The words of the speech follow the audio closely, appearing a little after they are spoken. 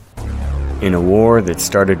in a war that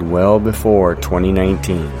started well before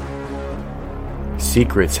 2019.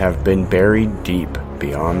 Secrets have been buried deep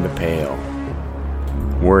beyond the pale.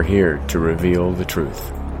 We're here to reveal the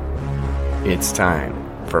truth. It's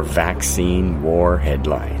time for Vaccine War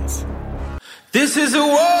Headlines. This is a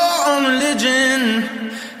war on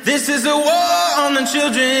religion. This is a war on the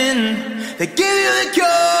children. They give you the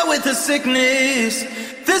cure with the sickness.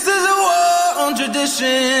 This is a war on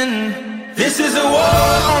tradition. This is a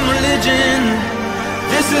war on religion.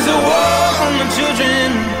 This is a war on the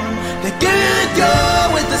children. They give you the cure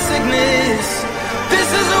with the sickness.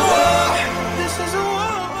 This is a war. This is a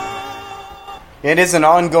war. It is an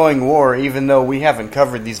ongoing war, even though we haven't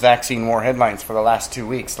covered these vaccine war headlines for the last 2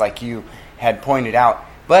 weeks, like you had pointed out.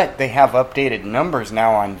 But they have updated numbers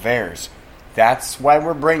now on VAERS. That's why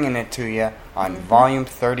we're bringing it to you on Volume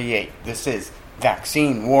 38. This is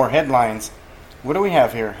Vaccine War Headlines. What do we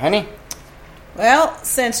have here, honey? Well,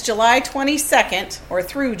 since July 22nd, or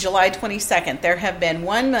through July 22nd, there have been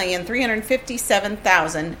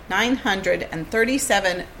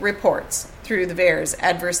 1,357,937 reports through the VAERS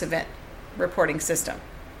Adverse Event Reporting System.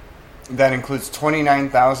 That includes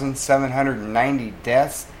 29,790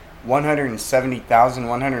 deaths,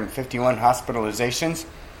 170,151 hospitalizations,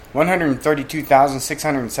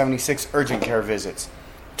 132,676 urgent care visits,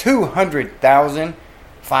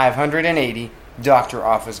 200,580 doctor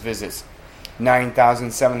office visits,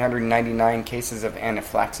 9,799 cases of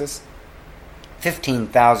anaphylaxis,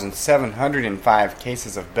 15,705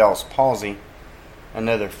 cases of Bell's palsy,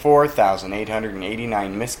 another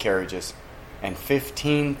 4,889 miscarriages, and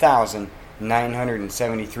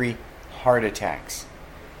 15,973 heart attacks.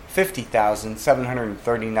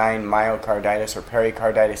 50,739 myocarditis or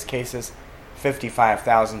pericarditis cases,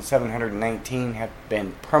 55,719 have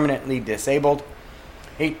been permanently disabled,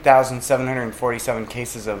 8,747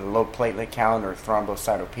 cases of low platelet count or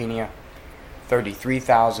thrombocytopenia,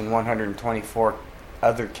 33,124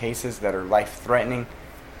 other cases that are life-threatening,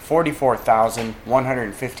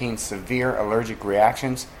 44,115 severe allergic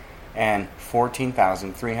reactions, and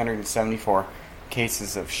 14,374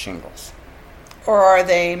 cases of shingles. Or are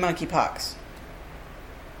they monkeypox?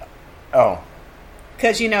 Oh.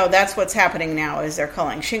 Because, that's what's happening now, is they're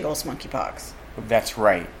calling shingles monkeypox. That's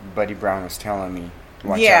right. Buddy Brown was telling me.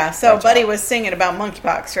 Watch Buddy out. was singing about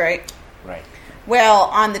monkeypox, right? Right. Well,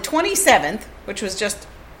 on the 27th, which was just,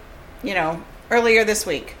 earlier this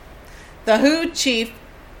week, the WHO chief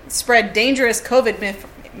spread dangerous COVID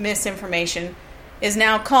misinformation, is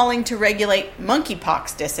now calling to regulate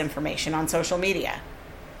monkeypox disinformation on social media.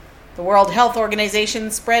 The World Health Organization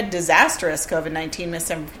spread disastrous COVID-19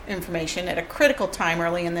 misinformation at a critical time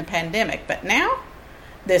early in the pandemic, but now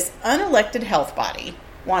this unelected health body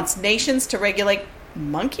wants nations to regulate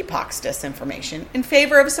monkeypox disinformation in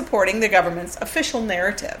favor of supporting the government's official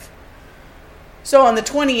narrative. So on the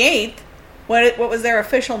 28th, what was their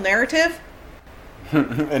official narrative?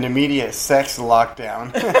 An immediate sex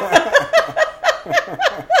lockdown.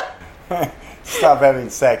 Stop having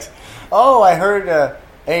sex. Oh, I heard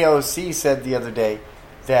AOC said the other day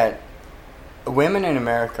that women in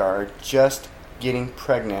America are just getting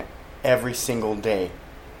pregnant every single day.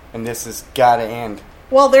 And this has got to end.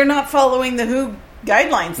 Well, they're not following the WHO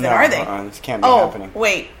guidelines then, are they? This can't be happening. Oh,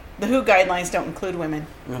 wait. The WHO guidelines don't include women.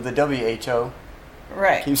 The WHO.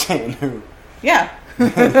 Right. Keep saying who. Yeah.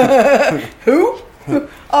 Who?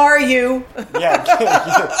 Are you? Yeah,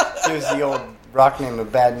 gives the old rock name a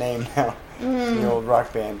bad name now. The old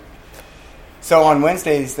rock band. So on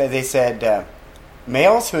Wednesdays, they said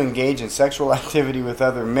males who engage in sexual activity with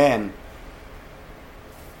other men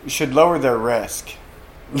should lower their risk.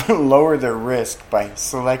 Lower their risk by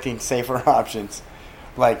selecting safer options,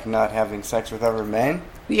 like not having sex with other men.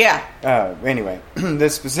 Yeah. Anyway,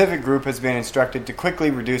 this specific group has been instructed to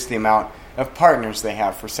quickly reduce the amount of partners they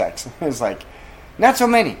have for sex. It's like, not so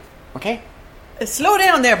many, okay? Slow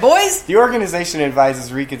down there, boys. The organization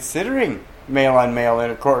advises reconsidering male-on-male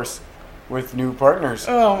intercourse with new partners.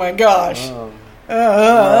 Oh my gosh.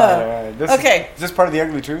 Okay. Is this part of the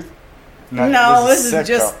ugly truth? No, this is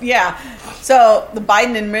just, So the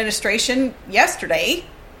Biden administration yesterday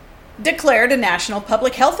declared a national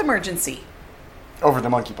public health emergency. Over the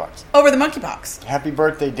monkeypox. Happy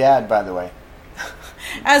birthday, Dad, by the way.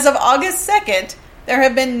 As of August 2nd, there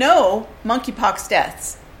have been no monkeypox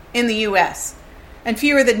deaths in the U.S. and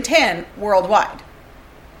fewer than 10 worldwide.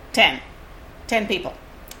 10 people.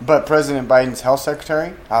 But President Biden's health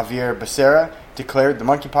secretary, Javier Becerra, declared the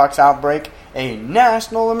monkeypox outbreak a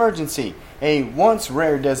national emergency, a once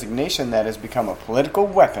rare designation that has become a political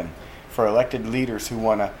weapon for elected leaders who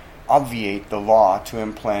want to obviate the law to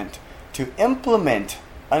implement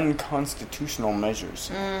unconstitutional measures.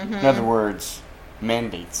 In other words,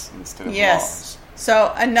 mandates instead of laws.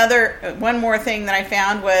 So one more thing that I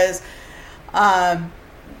found was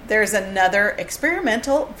there's another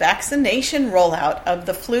experimental vaccination rollout of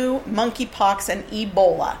the flu, monkeypox, and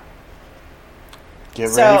Ebola.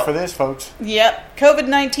 Get ready for this, folks. Yep.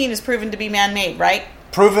 COVID-19 is proven to be man-made, right?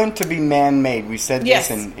 Proven to be man-made. We said this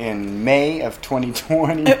in May of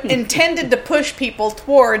 2020. Intended to push people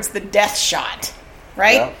towards the death shot,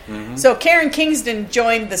 right? Yep. Mm-hmm. So Karen Kingston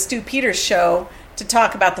joined the Stu Peters show to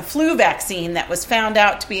talk about the flu vaccine that was found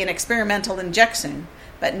out to be an experimental injection,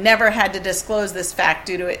 but never had to disclose this fact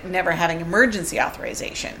due to it never having emergency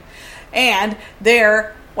authorization. And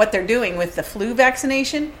what they're doing with the flu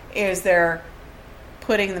vaccination is they're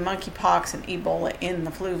putting the monkeypox and Ebola in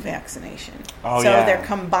the flu vaccination. So they're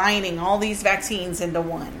combining all these vaccines into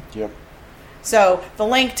one. Yep. So the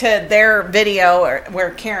link to their video where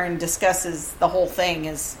Karen discusses the whole thing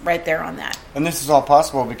is right there on that. And this is all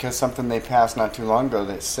possible because something they passed not too long ago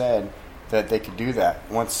that said that they could do that.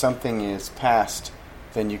 Once something is passed,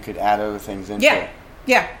 then you could add other things into it.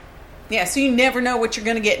 Yeah, so you never know what you're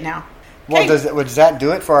going to get now. Well, does that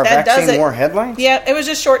do it for our Vaccine War headlines? Yeah, it was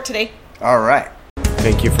just short today. All right.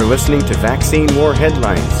 Thank you for listening to Vaccine War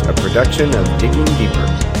Headlines, a production of Digging Deeper.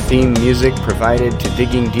 Theme music provided to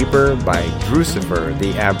Digging Deeper by Drucifer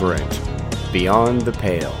the Aberrant. Beyond the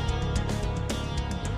Pale.